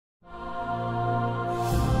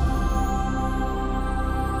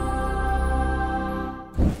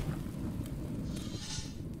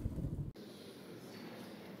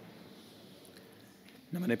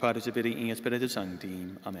Nomine Patris et Filii et Spiritus Sancti.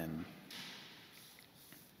 Amen.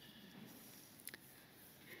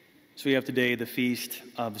 So we have today the feast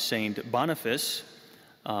of Saint Boniface,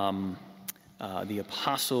 the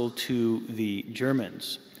apostle to the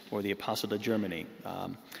Germans, or the apostle to Germany.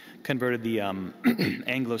 Converted the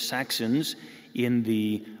Anglo-Saxons in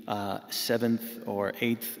the 7th or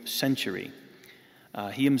 8th century.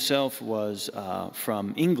 He himself was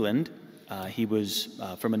from England. He was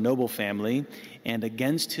from a noble family, and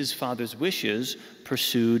against his father's wishes,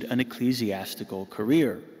 pursued an ecclesiastical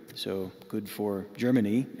career. So good for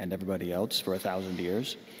Germany and everybody else for 1,000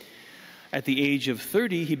 years. At the age of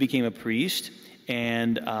 30, he became a priest,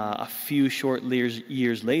 and a few short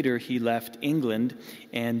years later, he left England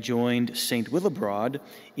and joined St. Willibrord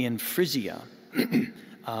in Frisia. St.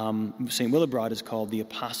 Willibrord is called the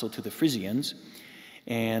apostle to the Frisians.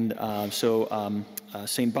 And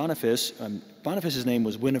St. Boniface, Boniface's name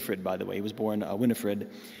was Winifred, by the way. He was born Winifred.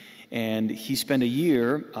 And he spent a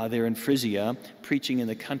year there in Frisia preaching in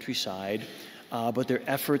the countryside, but their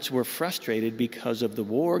efforts were frustrated because of the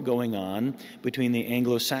war going on between the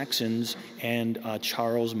Anglo-Saxons and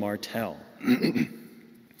Charles Martel.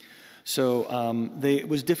 So it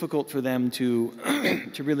was difficult for them to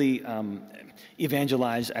really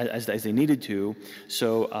evangelize as they needed to.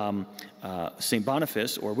 So St.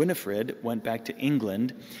 Boniface, or Winifred, went back to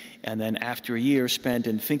England, and then after a year spent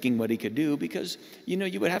in thinking what he could do, because,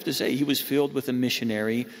 you would have to say he was filled with a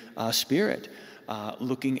missionary spirit,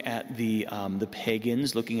 looking at the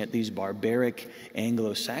pagans, looking at these barbaric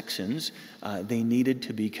Anglo-Saxons. They needed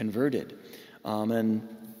to be converted. And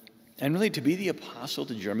really, to be the apostle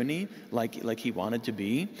to Germany, like he wanted to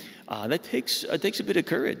be, that takes a bit of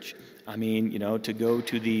courage. I mean, to go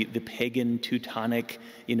to the pagan Teutonic,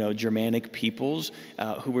 Germanic peoples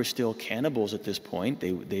who were still cannibals at this point.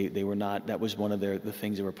 They were not. That was one of the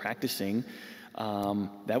things they were practicing.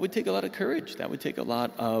 That would take a lot of courage. That would take a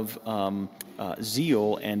lot of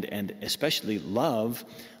zeal and especially love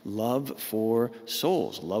for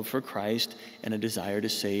souls, love for Christ, and a desire to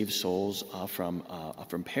save souls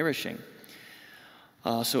from perishing.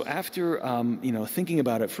 So after thinking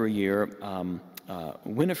about it for a year,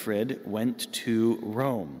 Winifred went to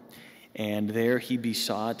Rome, and there he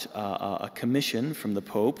besought a commission from the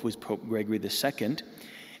Pope, who was Pope Gregory II,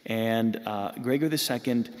 and Gregory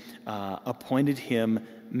II appointed him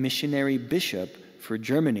missionary bishop for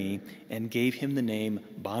Germany and gave him the name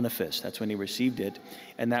Boniface. That's when he received it,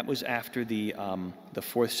 and that was after the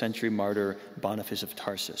 4th century martyr Boniface of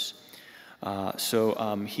Tarsus.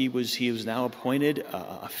 He was now appointed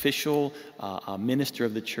official minister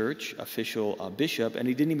of the church, official bishop, and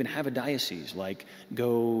he didn't even have a diocese. Like,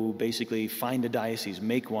 go basically find a diocese,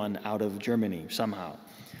 make one out of Germany somehow.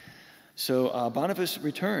 So Boniface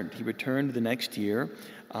returned. He returned the next year,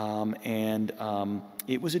 and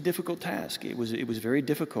it was a difficult task. It was very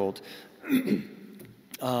difficult.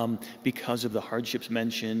 Because of the hardships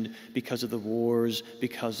mentioned, because of the wars,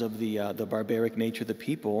 because of the barbaric nature of the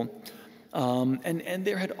people. And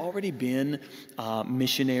there had already been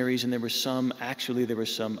missionaries, and there were some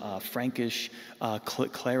Frankish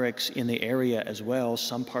clerics in the area as well.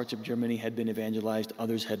 Some parts of Germany had been evangelized,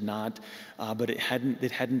 others had not, but it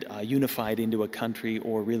hadn't unified into a country,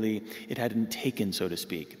 or really it hadn't taken, so to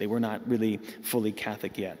speak. They were not really fully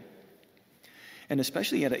Catholic yet. And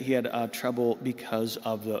especially he had trouble because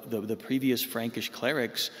of the previous Frankish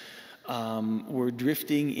clerics were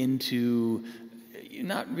drifting into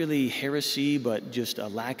not really heresy, but just a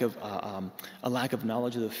lack of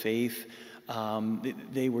knowledge of the faith.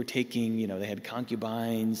 They were taking, they had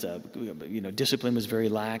concubines. Discipline was very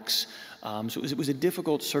lax. So it was a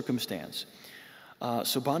difficult circumstance.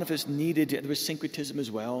 So Boniface there was syncretism as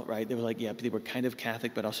well, right? They were they were kind of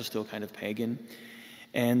Catholic, but also still kind of pagan.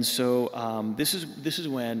 And so this is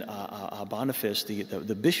when Boniface,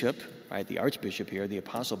 the bishop, right, the archbishop here, the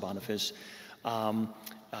apostle Boniface,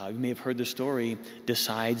 you may have heard the story,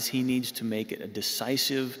 decides he needs to make a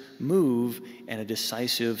decisive move and a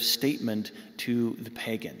decisive statement to the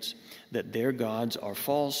pagans, that their gods are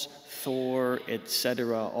false. Thor,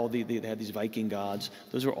 etc., they had these Viking gods,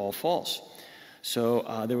 those are all false.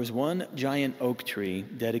 So there was one giant oak tree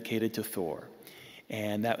dedicated to Thor.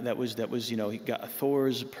 And that was he got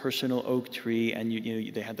Thor's personal oak tree, and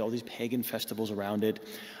they had all these pagan festivals around it.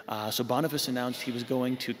 So Boniface announced he was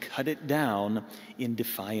going to cut it down in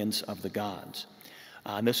defiance of the gods.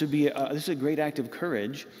 This is a great act of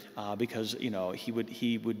courage, because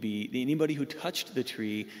he would be, anybody who touched the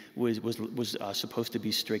tree was supposed to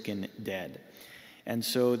be stricken dead. And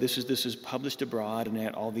so this is published abroad, and they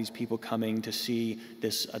had all these people coming to see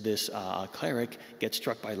this cleric get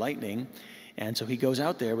struck by lightning. And so he goes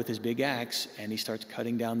out there with his big axe and he starts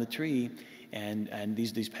cutting down the tree. And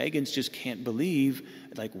these pagans just can't believe,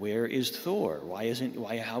 like, where is Thor?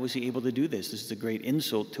 How is he able to do this? This is a great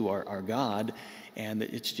insult to our God, and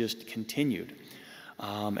it's just continued.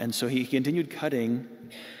 And so he continued cutting,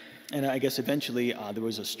 and I guess eventually there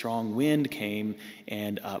was a strong wind came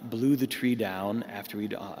and blew the tree down after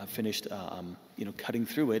he'd finished cutting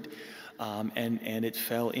through it, and it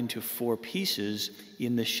fell into 4 pieces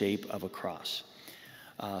in the shape of a cross.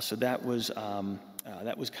 So that was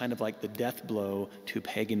kind of like the death blow to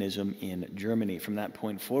paganism in Germany. From that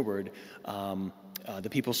point forward, the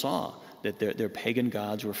people saw that their pagan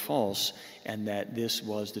gods were false and that this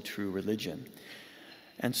was the true religion.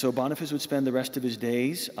 And so Boniface would spend the rest of his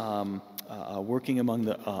days working among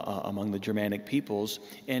the Germanic peoples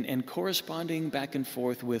and corresponding back and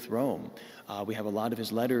forth with Rome. We have a lot of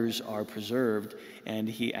his letters are preserved, and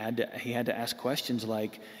he had to ask questions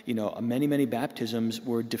like, many baptisms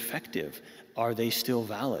were defective. Are they still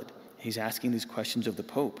valid? He's asking these questions of the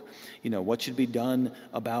Pope. What should be done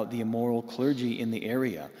about the immoral clergy in the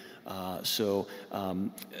area? So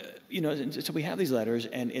we have these letters,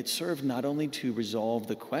 and it served not only to resolve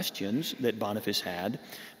the questions that Boniface had,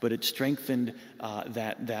 but it strengthened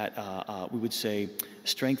we would say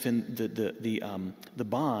strengthened the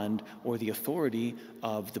bond or the authority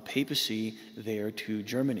of the papacy there to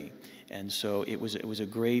Germany. And so it was a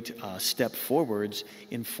great step forwards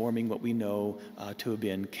in forming what we know to have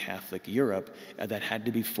been Catholic Europe that had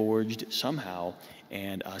to be forged somehow,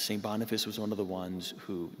 and St. Boniface was one of the ones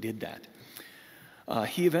who did that.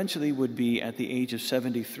 He eventually would be, at the age of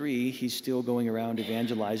 73, he's still going around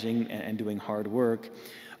evangelizing and doing hard work,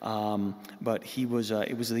 but it was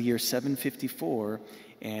the year 754,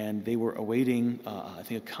 and they were awaiting, I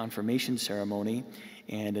think, a confirmation ceremony,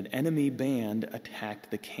 and an enemy band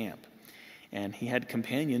attacked the camp. And he had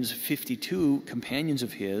companions, 52 companions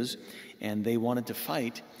of his, and they wanted to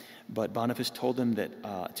fight, but Boniface told them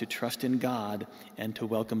that to trust in God and to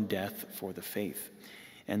welcome death for the faith.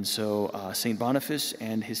 And so St. Boniface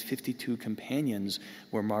and his 52 companions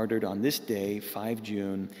were martyred on this day, 5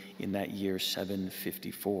 June, in that year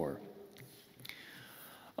 754.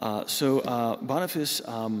 Boniface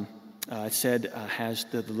has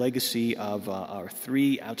the legacy of our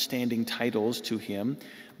 3 outstanding titles to him,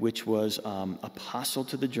 which was Apostle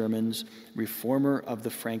to the Germans, Reformer of the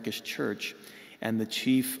Frankish Church, and the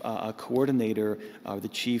chief coordinator, the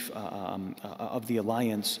chief of the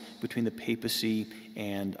alliance between the papacy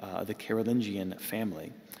and the Carolingian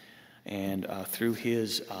family. And through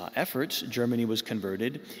his efforts, Germany was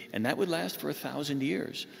converted, and that would last for 1,000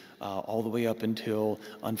 years, all the way up until,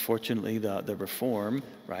 unfortunately, the Reform,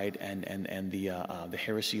 right, and the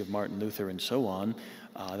heresy of Martin Luther and so on.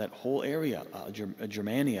 That whole area,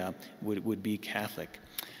 Germania, would be Catholic.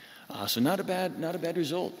 So not a bad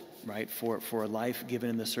result, right, for a life given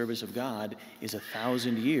in the service of God is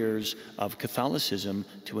 1,000 years of Catholicism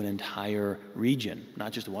to an entire region,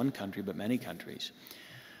 not just one country, but many countries.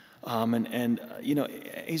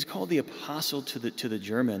 He's called the apostle to the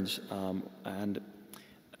Germans, and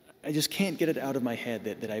I just can't get it out of my head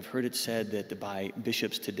that I've heard it said that by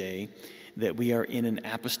bishops today that we are in an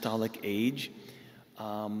apostolic age,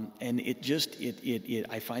 and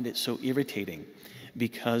I find it so irritating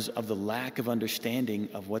because of the lack of understanding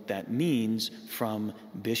of what that means from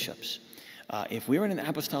bishops. If we're in an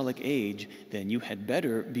apostolic age, then you had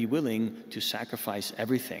better be willing to sacrifice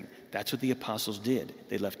everything. That's what the apostles did.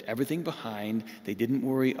 They left everything behind. They didn't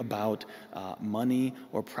worry about money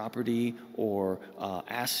or property or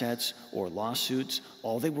assets or lawsuits.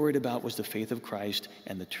 All they worried about was the faith of Christ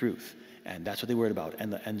and the truth. And that's what they worried about,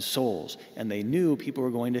 and souls. And they knew people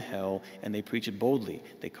were going to hell, and they preached it boldly.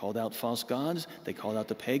 They called out false gods. They called out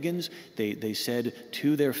the pagans. They said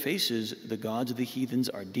to their faces, the gods of the heathens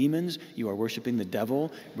are demons. You are worshiping the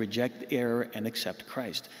devil. Reject error and accept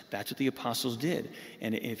Christ. That's what the apostles did.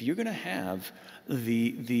 And if you're going to have I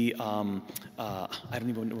don't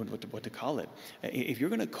even know what to call it. If you're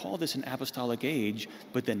going to call this an apostolic age,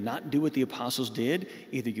 but then not do what the apostles did,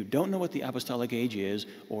 either you don't know what the apostolic age is,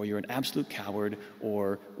 or you're an absolute coward,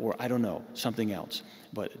 or I don't know, something else.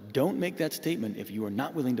 But don't make that statement if you are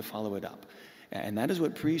not willing to follow it up. And that is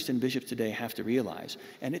what priests and bishops today have to realize.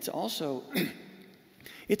 And it's also...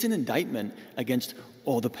 It's an indictment against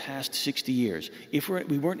all the past 60 years. If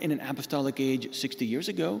we weren't in an apostolic age 60 years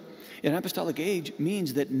ago, an apostolic age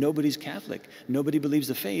means that nobody's Catholic. Nobody believes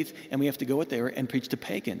the faith, and we have to go out there and preach to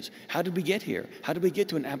pagans. How did we get here? How did we get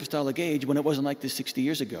to an apostolic age when it wasn't like this 60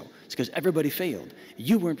 years ago? It's because everybody failed.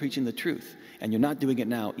 You weren't preaching the truth, and you're not doing it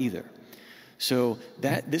now either. So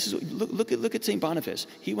look at St. Boniface.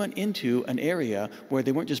 He went into an area where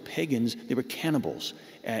they weren't just pagans, they were cannibals.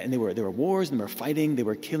 And there were wars, and they were fighting, they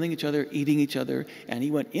were killing each other, eating each other. And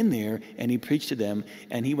he went in there and he preached to them,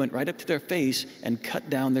 and he went right up to their face and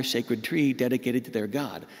cut down their sacred tree dedicated to their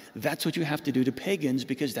God. That's what you have to do to pagans,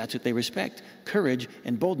 because that's what they respect: courage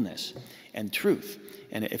and boldness and truth.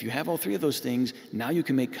 And if you have all three of those things, now you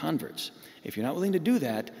can make converts. If you're not willing to do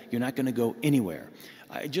that, you're not going to go anywhere.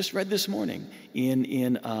 I just read this morning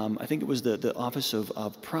in I think it was the office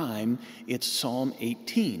of Prime, it's Psalm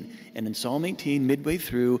 18. And in Psalm 18, midway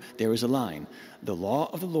through, there is a line: "The law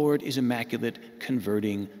of the Lord is immaculate,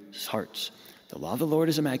 converting hearts." The law of the Lord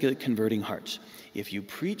is immaculate, converting hearts. If you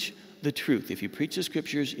preach the truth, if you preach the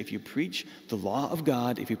scriptures, if you preach the law of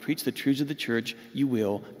God, if you preach the truths of the church, you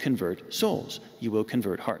will convert souls. You will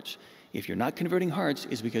convert hearts. If you're not converting hearts,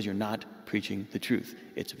 it's because you're not preaching the truth.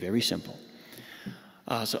 It's very simple.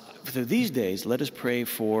 So for these days, let us pray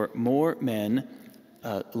for more men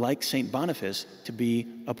like St. Boniface to be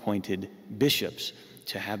appointed bishops,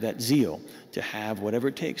 to have that zeal, to have whatever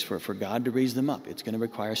it takes for God to raise them up. It's going to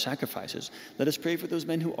require sacrifices. Let us pray for those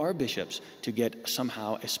men who are bishops to get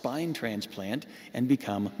somehow a spine transplant and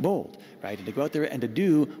become bold, right? And to go out there and to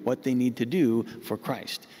do what they need to do for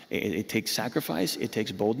Christ. It takes sacrifice. It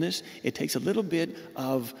takes boldness. It takes a little bit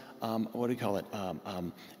of, what do you call it?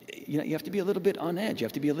 You have to be a little bit on edge. You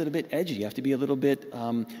have to be a little bit edgy. You have to be a little bit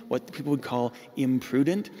what people would call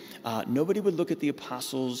imprudent. Nobody would look at the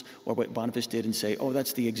apostles or what Boniface did and say, oh,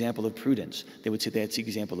 that's the example of prudence. They would say that's the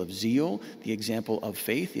example of zeal, the example of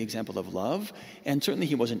faith, the example of love. And certainly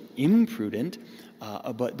he wasn't imprudent,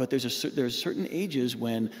 but there's certain ages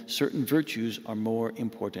when certain virtues are more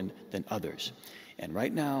important than others. And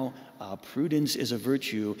right now, prudence is a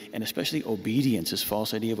virtue, and especially obedience, this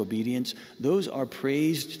false idea of obedience, those are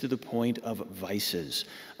praised to the point of vices.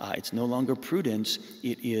 It's no longer prudence,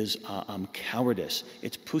 it is cowardice,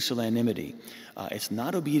 it's pusillanimity. It's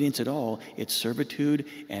not obedience at all, it's servitude,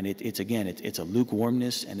 and it's a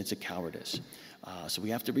lukewarmness, and it's a cowardice. So we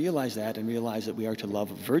have to realize that, and realize that we are to love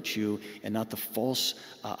virtue and not the false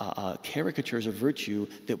caricatures of virtue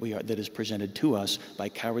that is presented to us by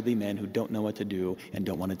cowardly men who don't know what to do and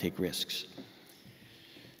don't want to take risks.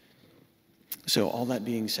 So all that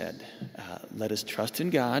being said, let us trust in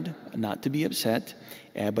God, not to be upset.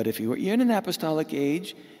 But if you're in an apostolic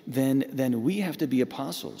age, then we have to be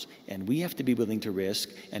apostles, and we have to be willing to risk,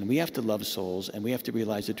 and we have to love souls, and we have to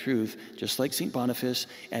realize the truth, just like St. Boniface.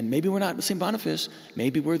 And maybe we're not St. Boniface,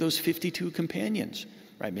 maybe we're those 52 companions,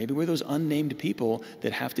 right? Maybe we're those unnamed people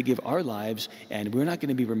that have to give our lives, and we're not going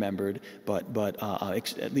to be remembered, but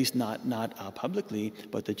at least not publicly,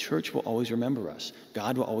 but the church will always remember us.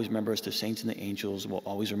 God will always remember us. The saints and the angels will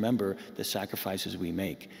always remember the sacrifices we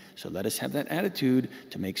make. So let us have that attitude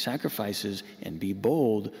to make sacrifices and be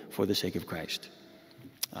bold for the sake of Christ.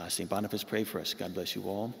 St. Boniface, pray for us. God bless you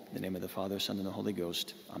all. In the name of the Father, Son, and the Holy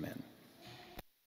Ghost. Amen.